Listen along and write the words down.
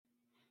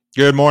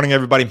Good morning,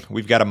 everybody.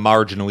 We've got a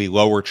marginally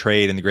lower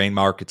trade in the grain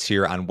markets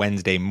here on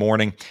Wednesday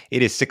morning.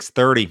 It is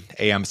 6:30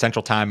 a.m.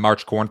 Central Time.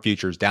 March corn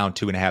futures down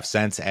 2.5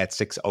 cents at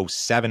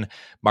 6:07.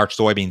 March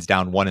soybeans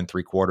down 1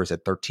 3/4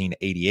 at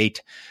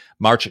 13.88.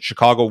 March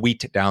Chicago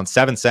wheat down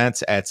 7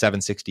 cents at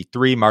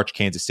 7.63. March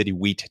Kansas City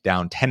wheat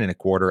down 10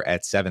 1/4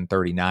 at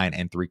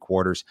 7.39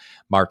 3/4.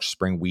 March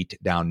spring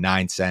wheat down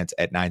 9 cents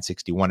at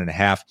 9.61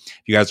 1/2.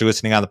 If you guys are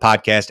listening on the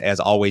podcast, as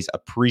always,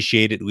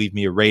 appreciate it. Leave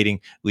me a rating,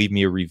 leave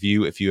me a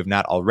review if you have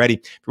not already.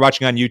 If you're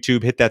watching on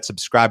YouTube, hit that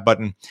subscribe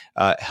button.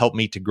 Help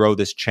me to grow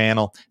this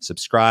channel.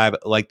 Subscribe,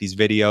 like these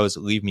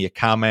videos, leave me a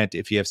comment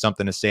if you have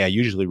something to say. I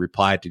usually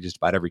reply to just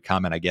about every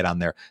comment I get on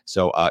there.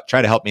 So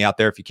try to help me out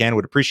there if you can.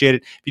 Would appreciate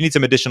it. If you need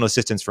some additional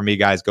assistance from me,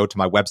 guys, go to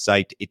my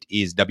website. It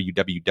is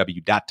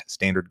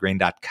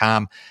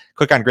www.standardgrain.com.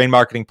 Click on Grain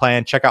Marketing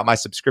Plan. Check out my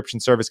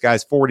subscription service,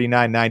 guys.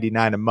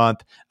 $49.99 a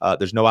month.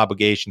 There's no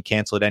obligation.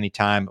 Cancel at any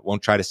time.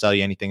 Won't try to sell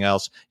you anything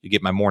else. You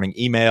get my morning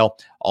email,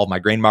 all of my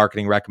grain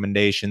marketing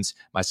recommendations,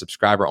 my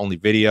subscriber-only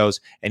videos,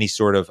 any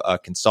sort of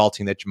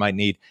consulting that you might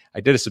need. I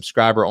did a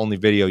subscriber-only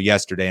video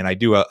yesterday, and I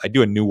do a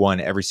new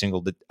one every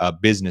single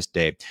business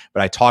day.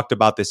 But I talked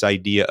about this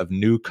idea of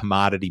new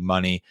commodity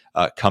money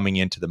coming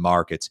into the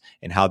markets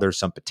and how there's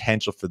some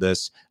potential for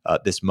this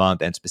this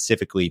month and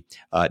specifically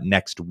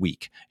next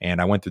week.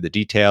 And I went through the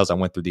details. I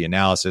went through the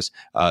analysis.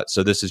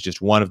 So this is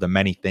just one of the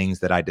many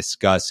things that I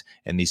discuss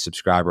in these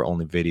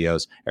subscriber-only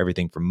videos.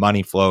 Everything from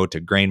money flow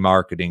to grain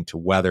marketing to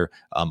weather.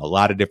 A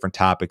lot of different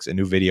topics, a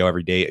new video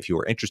every day. If you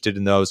are interested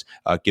in those,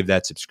 give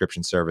that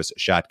subscription service a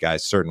shot,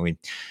 guys. Certainly.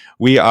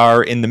 We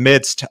are in the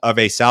midst of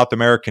a South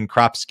American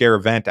crop scare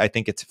event. I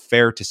think it's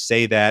fair to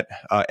say that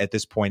at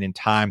this point in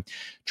time,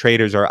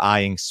 traders are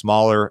eyeing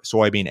smaller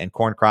soybean and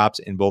corn crops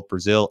in both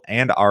Brazil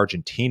and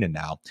Argentina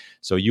now.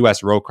 So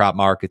U.S. row crop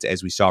markets,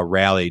 as we saw,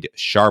 rallied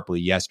sharply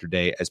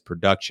yesterday as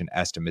production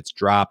estimates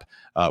drop.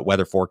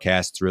 Weather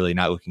forecasts really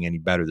not looking any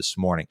better this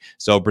morning.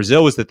 So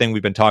Brazil was the thing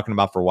we've been talking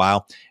about for a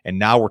while, and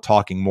now we're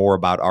talking more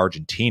about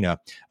Argentina.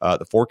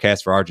 The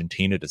forecast for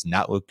Argentina does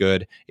not look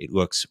good. It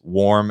looks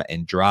warm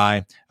and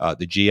dry.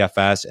 The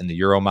GFS and the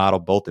Euro model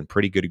both in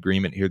pretty good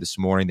agreement here this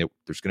morning that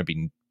there's going to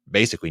be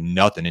basically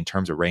nothing in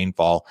terms of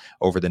rainfall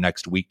over the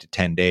next week to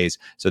 10 days.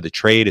 So the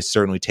trade is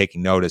certainly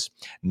taking notice,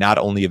 not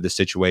only of the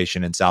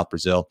situation in South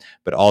Brazil,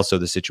 but also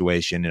the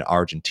situation in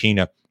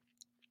Argentina.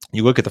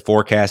 You look at the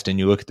forecast and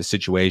you look at the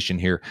situation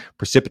here.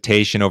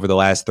 Precipitation over the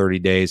last 30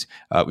 days,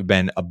 we've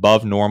been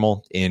above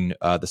normal in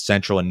the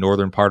central and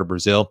northern part of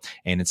Brazil.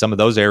 And in some of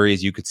those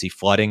areas, you could see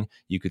flooding,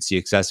 you could see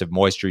excessive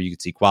moisture, you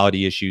could see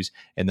quality issues.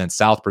 And then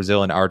South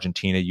Brazil and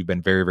Argentina, you've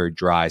been very, very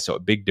dry. So a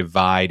big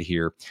divide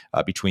here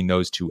between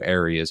those two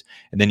areas.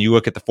 And then you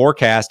look at the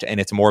forecast and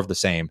it's more of the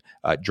same.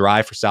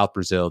 Dry for South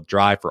Brazil,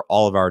 dry for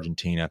all of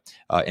Argentina,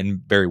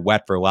 and very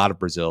wet for a lot of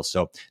Brazil.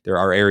 So there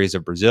are areas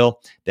of Brazil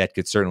that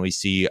could certainly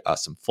see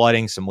some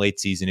flooding, some late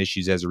season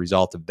issues as a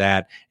result of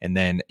that. And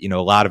then, a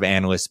lot of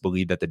analysts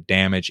believe that the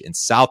damage in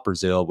South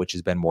Brazil, which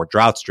has been more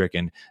drought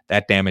stricken,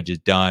 that damage is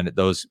done.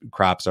 Those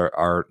crops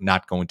are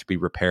not going to be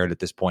repaired at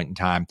this point in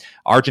time.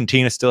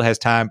 Argentina still has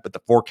time, but the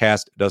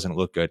forecast doesn't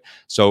look good.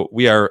 So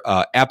we are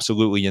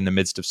absolutely in the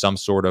midst of some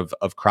sort of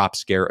crop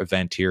scare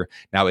event here.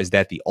 Now, is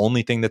that the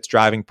only thing that's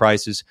driving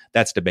prices?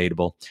 That's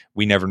debatable.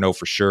 We never know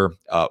for sure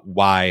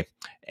why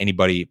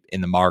anybody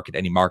in the market,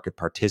 any market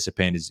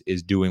participant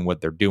is doing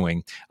what they're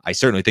doing. I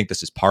certainly think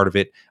this is part of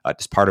it.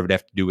 Does part of it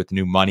have to do with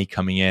new money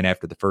coming in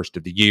after the first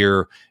of the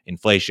year,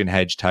 inflation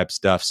hedge type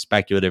stuff,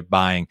 speculative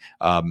buying?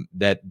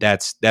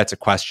 That's a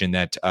question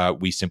that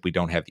we simply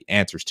don't have the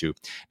answers to.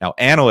 Now,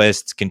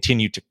 analysts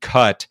continue to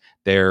cut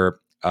their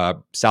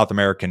South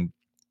American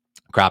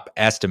crop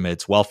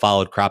estimates.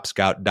 Well-followed crop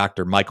scout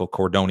Dr. Michael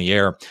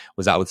Cordonnier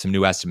was out with some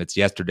new estimates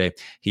yesterday.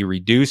 He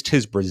reduced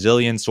his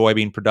Brazilian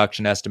soybean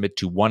production estimate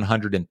to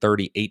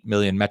 138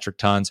 million metric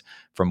tons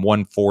from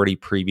 140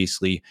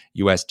 previously.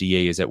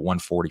 USDA is at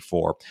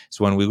 144.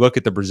 So when we look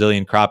at the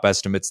Brazilian crop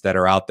estimates that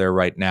are out there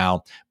right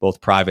now,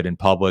 both private and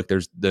public,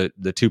 there's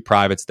the two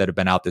privates that have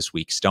been out this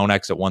week.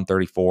 StoneX at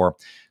 134.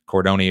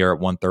 Cordonnier at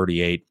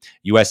 138.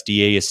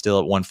 USDA is still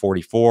at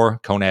 144.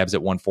 Conab's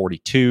at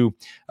 142.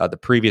 The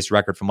previous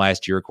record from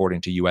last year,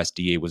 according to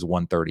USDA, was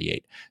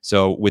 138.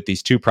 So with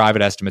these two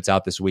private estimates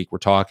out this week, we're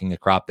talking a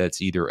crop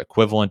that's either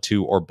equivalent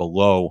to or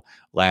below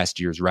last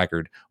year's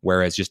record,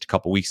 whereas just a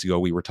couple weeks ago,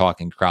 we were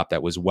talking a crop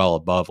that was well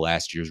above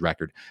last year's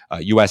record.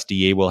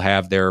 USDA will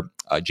have their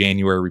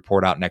January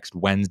report out next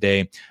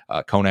Wednesday.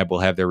 Conab will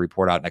have their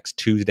report out next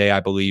Tuesday, I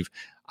believe.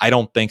 I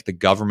don't think the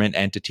government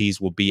entities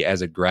will be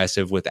as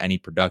aggressive with any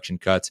production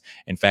cuts.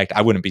 In fact,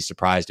 I wouldn't be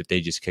surprised if they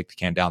just kicked the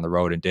can down the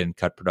road and didn't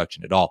cut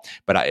production at all.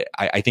 But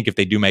I think if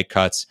they do make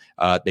cuts,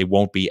 they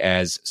won't be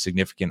as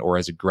significant or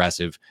as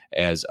aggressive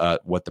as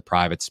what the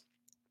privates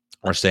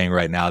are saying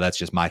right now. That's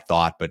just my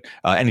thought, but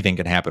anything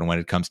can happen when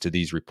it comes to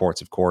these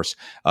reports, of course.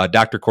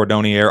 Dr.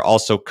 Cordonnier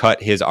also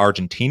cut his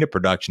Argentina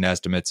production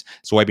estimates.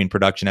 Soybean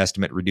production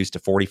estimate reduced to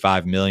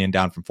 45 million,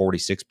 down from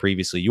 46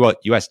 previously.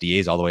 USDA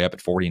is all the way up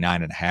at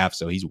 49.5,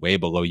 so he's way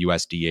below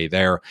USDA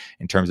there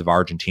in terms of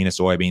Argentina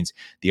soybeans.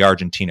 The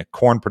Argentina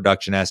corn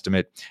production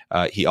estimate,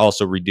 he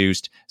also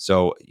reduced.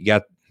 So you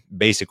got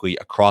basically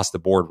across the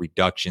board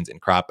reductions in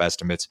crop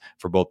estimates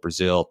for both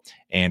Brazil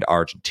and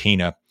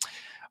Argentina.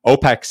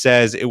 OPEC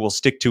says it will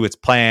stick to its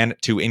plan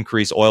to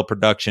increase oil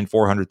production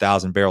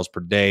 400,000 barrels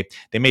per day.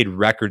 They made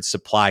record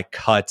supply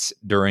cuts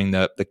during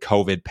the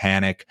COVID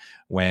panic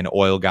when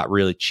oil got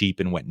really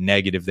cheap and went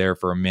negative there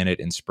for a minute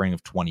in spring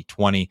of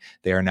 2020.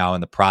 They are now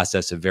in the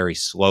process of very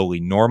slowly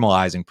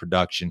normalizing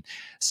production.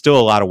 Still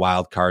a lot of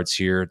wild cards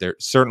here. They're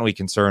certainly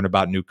concerned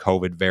about new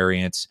COVID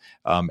variants,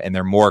 and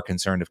they're more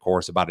concerned, of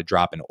course, about a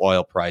drop in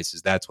oil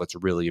prices. That's what's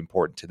really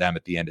important to them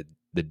at the end of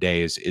the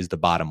day is the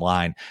bottom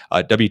line.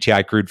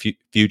 WTI crude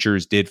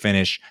futures did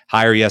finish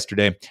higher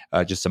yesterday,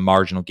 just some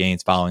marginal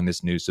gains following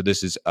this news. So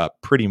this is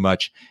pretty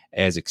much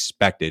as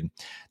expected.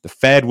 The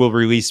Fed will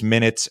release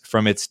minutes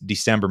from its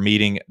December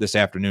meeting this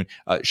afternoon.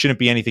 Shouldn't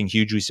be anything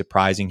hugely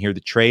surprising here.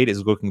 The trade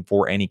is looking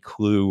for any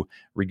clue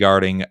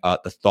regarding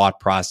the thought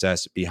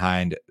process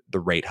behind the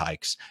rate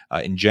hikes.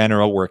 In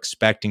general, we're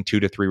expecting 2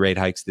 to 3 rate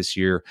hikes this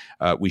year.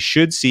 We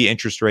should see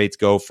interest rates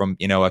go from,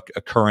 a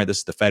current, this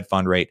is the Fed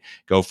fund rate,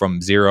 go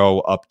from 0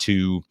 up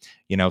to,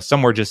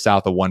 somewhere just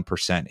south of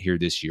 1% here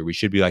this year. We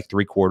should be like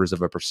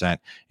 0.75%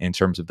 in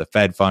terms of the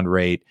Fed fund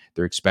rate.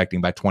 They're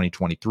expecting by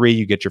 2023,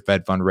 you get your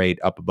Fed fund rate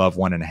up above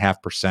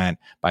 1.5%.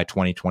 By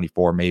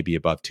 2024, maybe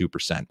above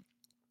 2%.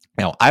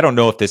 Now, I don't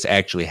know if this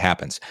actually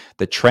happens.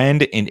 The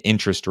trend in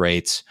interest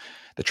rates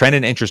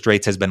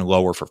has been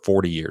lower for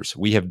 40 years.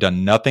 We have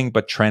done nothing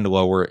but trend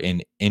lower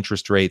in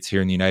interest rates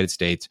here in the United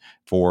States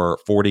for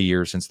 40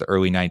 years, since the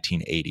early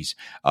 1980s.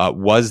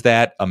 Was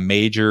that a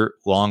major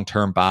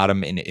long-term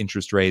bottom in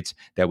interest rates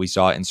that we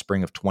saw in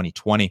spring of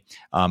 2020?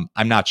 I'm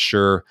not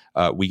sure.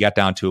 We got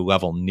down to a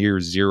level near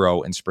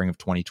zero in spring of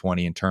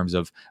 2020 in terms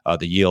of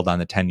the yield on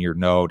the 10-year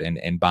note,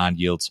 and bond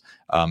yields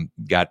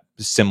got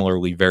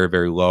similarly very,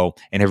 very low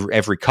and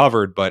have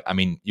recovered. But I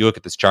mean, you look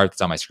at this chart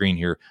that's on my screen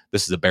here,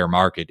 this is a bear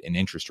market in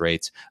interest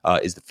rates.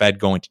 Is the Fed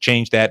going to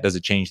change that? Does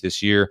it change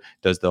this year?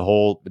 Does the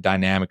whole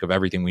dynamic of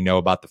everything we know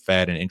about the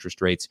Fed and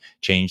interest rates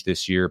change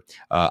this year?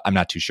 I'm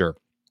not too sure.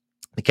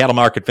 The cattle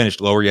market finished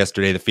lower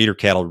yesterday. The feeder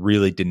cattle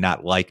really did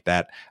not like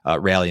that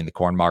rally in the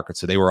corn market,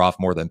 so they were off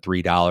more than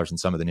 $3 in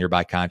some of the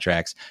nearby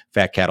contracts.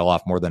 Fat cattle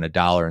off more than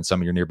 $1 in some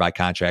of your nearby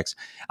contracts.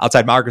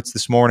 Outside markets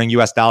this morning,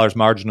 U.S. dollars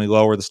marginally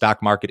lower. The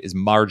stock market is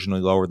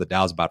marginally lower. The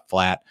Dow's about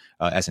flat.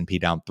 S&P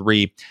down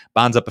 3.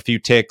 Bonds up a few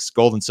ticks.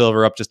 Gold and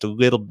silver up just a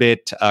little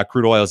bit.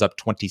 Crude oil is up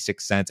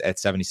 26 cents at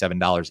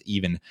 $77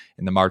 even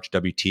in the March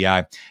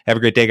WTI. Have a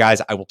great day,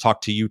 guys. I will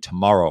talk to you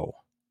tomorrow.